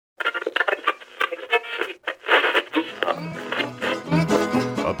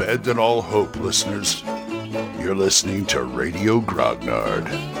Abandon all hope, listeners. You're listening to Radio Grognard,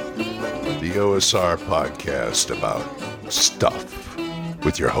 the OSR podcast about stuff,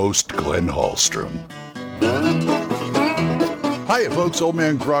 with your host, Glenn Hallstrom. Hiya, folks. Old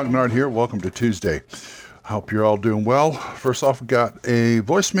Man Grognard here. Welcome to Tuesday. Hope you're all doing well. First off, we got a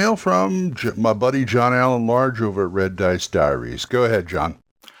voicemail from my buddy John Allen Large over at Red Dice Diaries. Go ahead, John.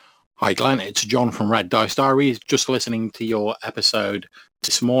 Hi, Glenn. It's John from Red Dice Diaries. Just listening to your episode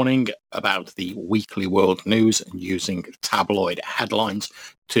this morning about the weekly world news and using tabloid headlines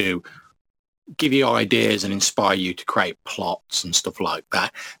to give you ideas and inspire you to create plots and stuff like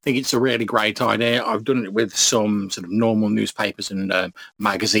that. I think it's a really great idea. I've done it with some sort of normal newspapers and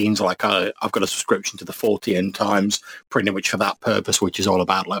magazines. Like I've got a subscription to the 40N Times, pretty much for that purpose, which is all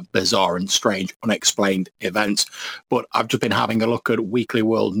about like bizarre and strange, unexplained events. But I've just been having a look at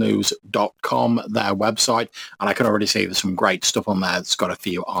weeklyworldnews.com, their website, and I can already see there's some great stuff on there that's got a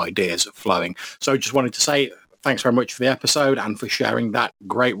few ideas flowing. So just wanted to say thanks very much for the episode and for sharing that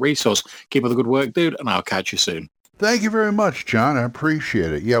great resource. Keep up the good work, dude, and I'll catch you soon. Thank you very much, John. I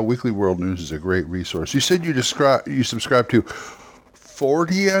appreciate it. Yeah, Weekly World News is a great resource. You said you subscribe to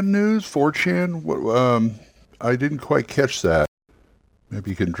 40N News, 4chan? I didn't quite catch that. Maybe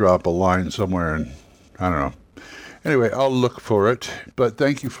you can drop a line somewhere, and I don't know. Anyway, I'll look for it, but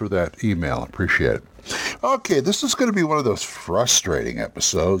thank you for that email. I appreciate it. Okay, this is going to be one of those frustrating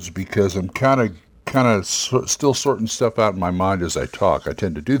episodes because I'm kind of still sorting stuff out in my mind as I talk. I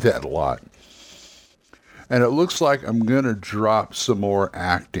tend to do that a lot. And it looks like I'm going to drop some more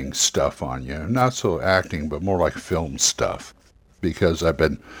acting stuff on you. Not so acting, but more like film stuff. Because I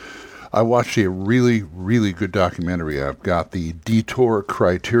watched a really, really good documentary. I've got the Detour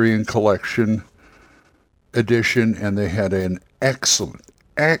Criterion Collection edition, and they had an excellent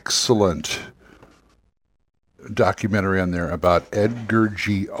documentary on there about Edgar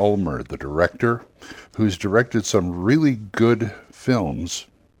G. Ulmer, the director, who's directed some really good films.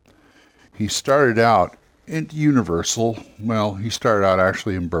 He started out in Universal. Well, he started out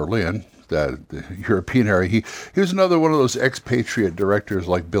actually in Berlin, the European area. He was another one of those expatriate directors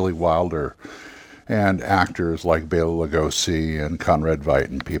like Billy Wilder and actors like Bela Lugosi and Conrad Veidt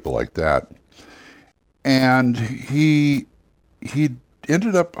and people like that. And he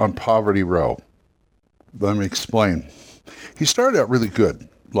ended up on Poverty Row. Let me explain. He started out really good.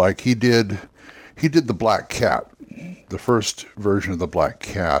 Like he did The Black Cat, the first version of The Black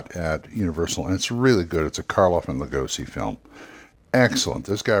Cat at Universal, and it's really good. It's a Karloff and Lugosi film. Excellent.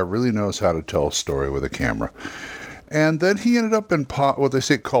 This guy really knows how to tell a story with a camera. And then he ended up in what they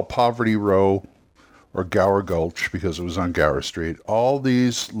say called Poverty Row or Gower Gulch, because it was on Gower Street. All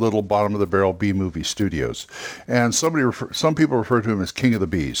these little bottom-of-the-barrel B-movie studios. And some people refer to him as King of the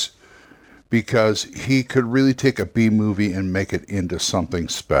Bs, because he could really take a B-movie and make it into something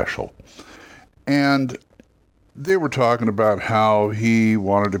special. And they were talking about how he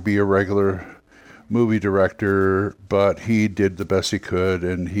wanted to be a regular movie director, but he did the best he could.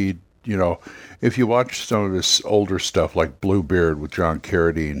 And he, if you watch some of his older stuff like Bluebeard with John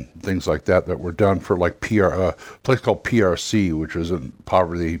Carradine, things like that were done for like a place called PRC, which was a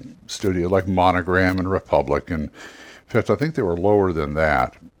poverty studio, like Monogram and Republic. And in fact, I think they were lower than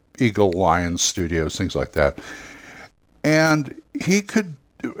that. Eagle Lion Studios, things like that. And he could,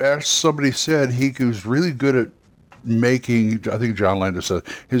 as somebody said, he was really good at making, I think John Landis said,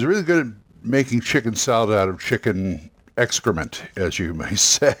 he was really good at making chicken salad out of chicken excrement, as you may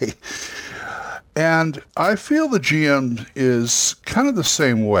say. And I feel the GM is kind of the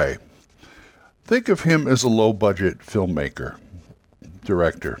same way. Think of him as a low-budget filmmaker,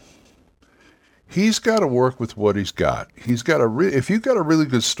 director. He's got to work with what he's got. He's got if you've got a really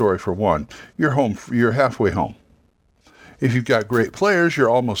good story, for one, you're home. You're halfway home. If you've got great players, you're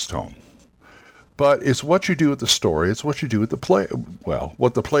almost home. But it's what you do with the story. It's what you do with the play. Well,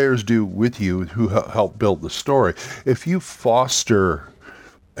 what the players do with you who help build the story. If you foster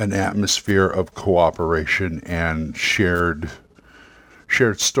an atmosphere of cooperation and shared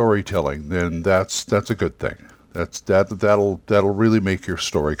storytelling, then that's a good thing. That'll really make your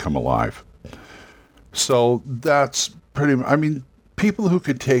story come alive. So that's pretty much, people who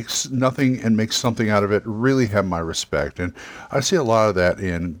can take nothing and make something out of it really have my respect. And I see a lot of that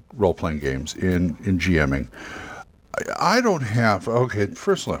in role-playing games, in GMing. I don't have,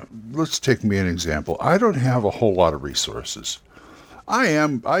 first of all, let's take me an example. I don't have a whole lot of resources.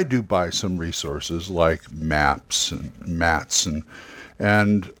 I do buy some resources like maps and mats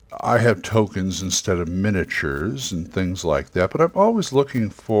and I have tokens instead of miniatures and things like that. But I'm always looking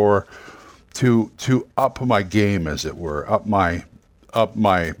for to up my game, as it were, up my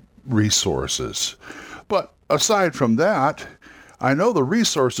resources. But aside from that, I know the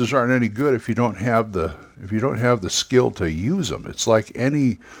resources aren't any good if you don't have the skill to use them. It's like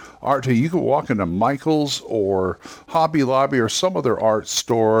any art. You can walk into Michael's or Hobby Lobby or some other art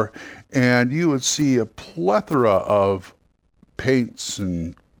store, and you would see a plethora of paints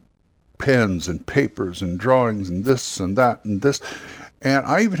and pens and papers and drawings and this and that and this. And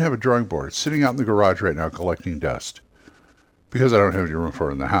I even have a drawing board. It's sitting out in the garage right now collecting dust because I don't have any room for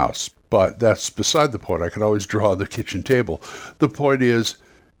it in the house. But that's beside the point. I can always draw on the kitchen table. The point is,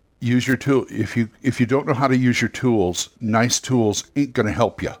 use your tool. If you don't know how to use your tools, nice tools ain't going to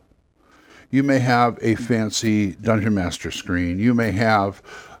help you. You may have a fancy Dungeon Master screen. You may have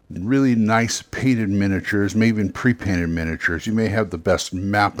really nice painted miniatures, maybe even pre-painted miniatures. You may have the best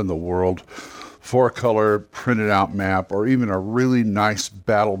map in the world, 4-color printed out map, or even a really nice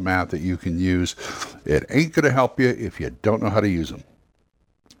battle map that you can use. It ain't going to help you if you don't know how to use them.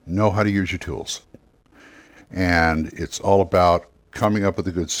 Know how to use your tools. And it's all about coming up with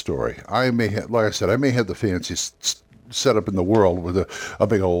a good story. Like I said, I may have the fanciest setup in the world with a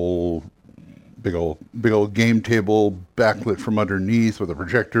big old game table backlit from underneath with a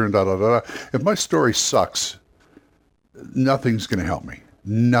projector and da-da-da. If my story sucks, nothing's going to help me.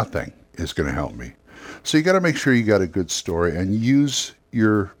 Nothing is going to help me. So you got to make sure you got a good story and use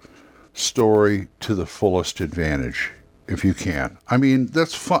your story to the fullest advantage if you can. I mean,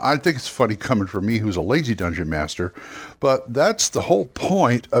 that's fun. I think it's funny coming from me, who's a lazy dungeon master, but that's the whole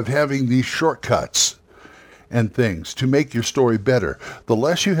point of having these shortcuts and things to make your story better. The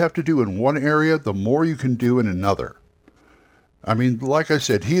less you have to do in one area, the more you can do in another. I mean, like I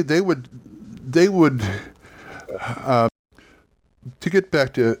said, they would to get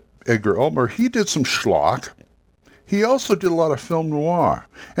back to Edgar Ulmer, he did some schlock. He also did a lot of film noir.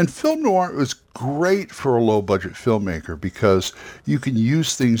 And film noir was great for a low-budget filmmaker because you can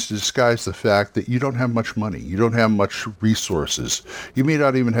use things to disguise the fact that you don't have much money. You don't have much resources. You may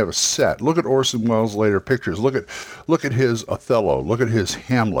not even have a set. Look at Orson Welles' later pictures. Look at his Othello. Look at his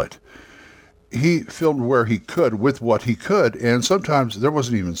Hamlet. He filmed where he could with what he could, and sometimes there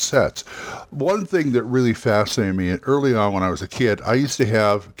wasn't even sets. One thing that really fascinated me early on when I was a kid, I used to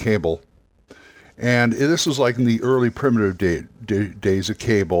have cable. And this was like in the early primitive days of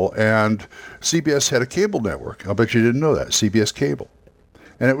cable, and CBS had a cable network. I'll bet you didn't know that, CBS Cable.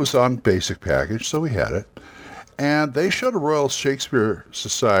 And it was on basic package, so we had it. And they showed a Royal Shakespeare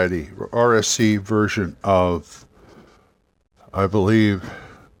Society, RSC version of, I believe,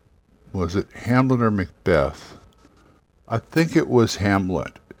 was it Hamlet or Macbeth? I think it was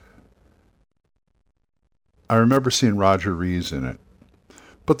Hamlet. I remember seeing Roger Rees in it.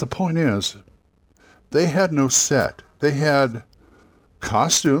 But the point is, they had no set. They had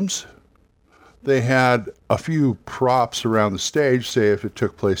costumes. They had a few props around the stage. Say if it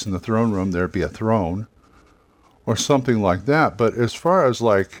took place in the throne room, there'd be a throne or something like that. But as far as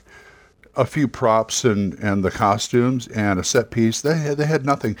like a few props and the costumes and a set piece, they had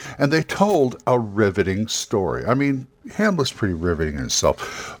nothing. And they told a riveting story. I mean, Hamlet's pretty riveting in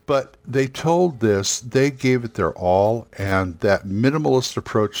itself. But they told this, they gave it their all, and that minimalist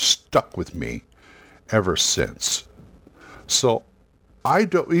approach stuck with me ever since. So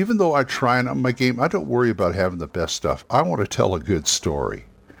even though I try and up my game, I don't worry about having the best stuff. I want to tell a good story.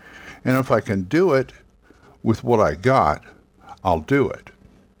 And if I can do it with what I got, I'll do it.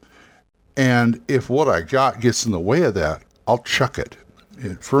 And if what I got gets in the way of that, I'll chuck it.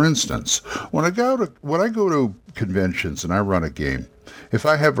 For instance, when I go to conventions and I run a game, if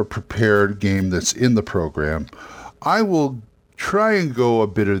I have a prepared game that's in the program, I will try and go a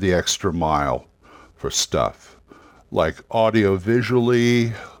bit of the extra mile for stuff like audio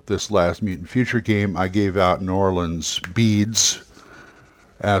visually. This last Mutant Future game, I gave out New Orleans beads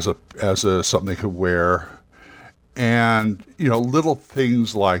as a something they could wear, and little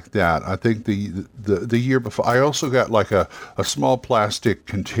things like that. I think the year before, I also got like a small plastic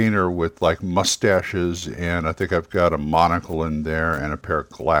container with like mustaches, and I think I've got a monocle in there and a pair of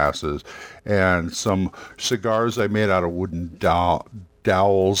glasses and some cigars I made out of wooden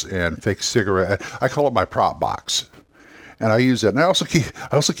dowels and fake cigarette. I call it my prop box, and I use that. And I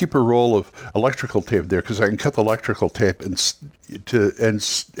also keep a roll of electrical tape there because I can cut the electrical tape and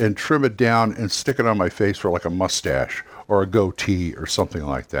trim it down and stick it on my face for like a mustache or a goatee or something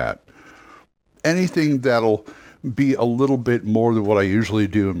like that. Anything that'll be a little bit more than what I usually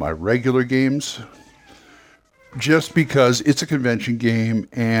do in my regular games, just because it's a convention game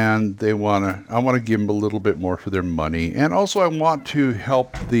and I want to give them a little bit more for their money. And also I want to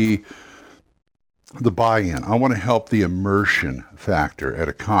help the buy-in. I want to help the immersion factor at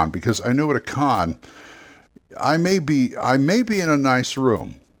a con, because I know at a con, I may be in a nice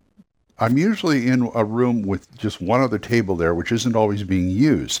room. I'm usually in a room with just one other table there, which isn't always being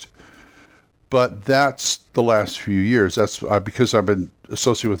used. But that's the last few years. That's because I've been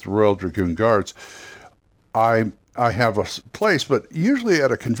associated with the Royal Dragoon Guards. I have a place, but usually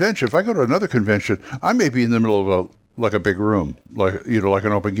at a convention, if I go to another convention, I may be in the middle of a big room, like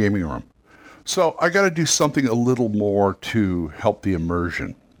an open gaming room. So I got to do something a little more to help the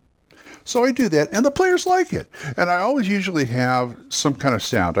immersion. So I do that, and the players like it. And I always usually have some kind of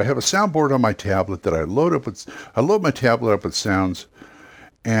sound. I have a soundboard on my tablet that I load my tablet up with sounds,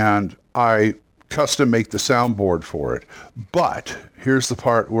 and I custom make the soundboard for it. But here's the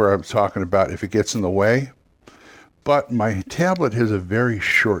part where I'm talking about if it gets in the way. But my tablet has a very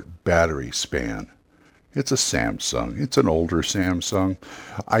short battery span. It's a Samsung. It's an older Samsung.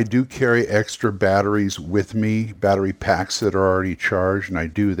 I do carry extra batteries with me, battery packs that are already charged, and I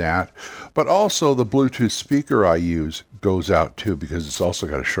do that. But also the Bluetooth speaker I use goes out too because it's also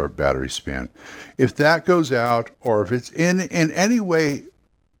got a short battery span. If that goes out, or if it's in any way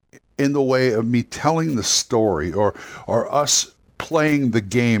in the way of me telling the story or us playing the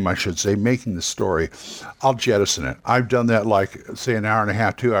game, I should say, making the story, I'll jettison it. I've done that say an hour and a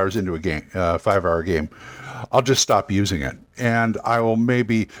half, 2 hours into a game, 5-hour game. I'll just stop using it. And I will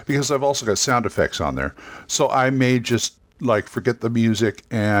maybe, because I've also got sound effects on there, so I may just forget the music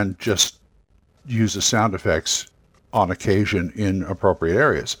and just use the sound effects on occasion in appropriate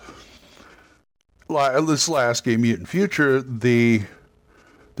areas. This last game, Mutant Future, the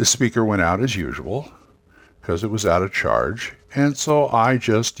speaker went out as usual because it was out of charge. And so I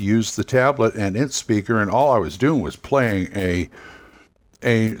just used the tablet and its speaker, and all I was doing was playing a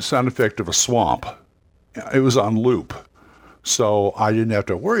sound effect of a swamp. It was on loop, so I didn't have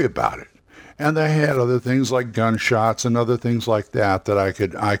to worry about it. And they had other things like gunshots and other things like that I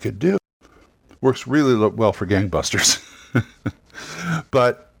could do. Works really well for gangbusters.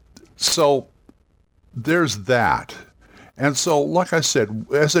 But so there's that. And so, like I said,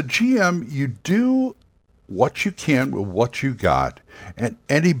 as a GM, you do what you can with what you got, and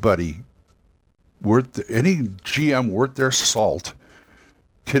any GM worth their salt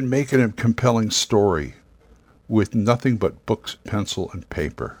can make a compelling story with nothing but books, pencil, and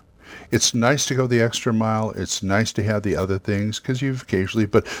paper. It's nice to go the extra mile. It's nice to have the other things because you've occasionally.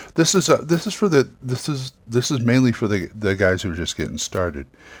 But this is mainly for the guys who are just getting started.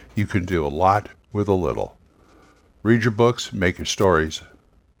 You can do a lot with a little. Read your books, make your stories,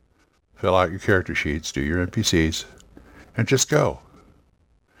 fill out your character sheets, do your NPCs, and just go.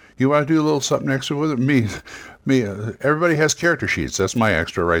 You want to do a little something extra with it? Me, everybody has character sheets. That's my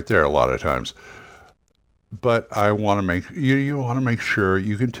extra right there a lot of times. But I want to make you want to make sure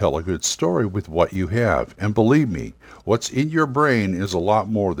you can tell a good story with what you have. And believe me, what's in your brain is a lot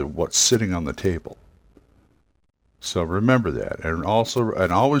more than what's sitting on the table. So remember that, and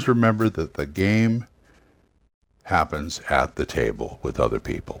always remember that the game happens at the table with other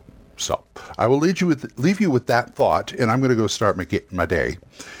people. So I will leave you with that thought, and I'm going to go start my day.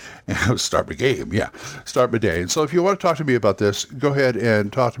 Start my day. And so if you want to talk to me about this, go ahead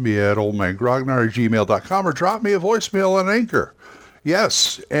and talk to me at oldmangrognard@gmail.com or drop me a voicemail on Anchor.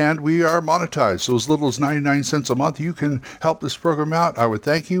 Yes, and we are monetized. So as little as 99 cents a month, you can help this program out. I would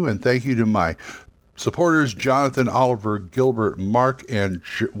thank you, and thank you to my supporters, Jonathan, Oliver, Gilbert, Mark, and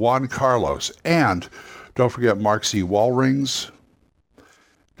Juan Carlos. And don't forget Mark C. Walrings.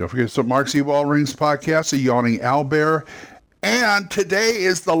 Don't forget some Mark C. Walrings podcast, A Yawning Owlbear. And today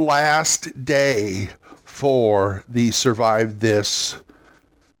is the last day for the Survive This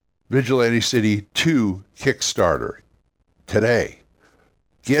Vigilante City 2 Kickstarter. Today.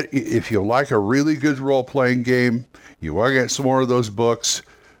 If you like a really good role-playing game, you want to get some more of those books,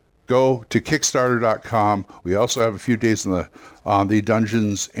 go to Kickstarter.com. We also have a few days on the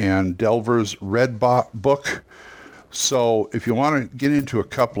Dungeons and Delvers Red book. So if you want to get into a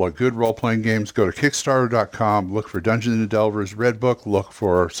couple of good role-playing games, go to Kickstarter.com, look for Dungeons and Delvers Red book, look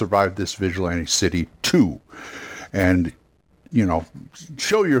for Survive This Vigilante City 2. And,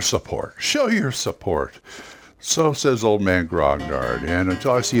 show your support. Show your support. So says Old Man Grognard. And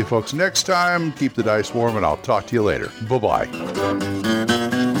until I see you folks next time, keep the dice warm, and I'll talk to you later. Bye-bye.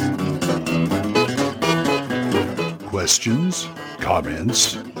 Questions?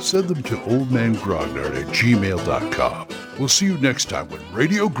 Comments? Send them to oldmangrognard@gmail.com. We'll see you next time when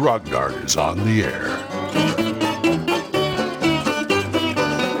Radio Grognard is on the air.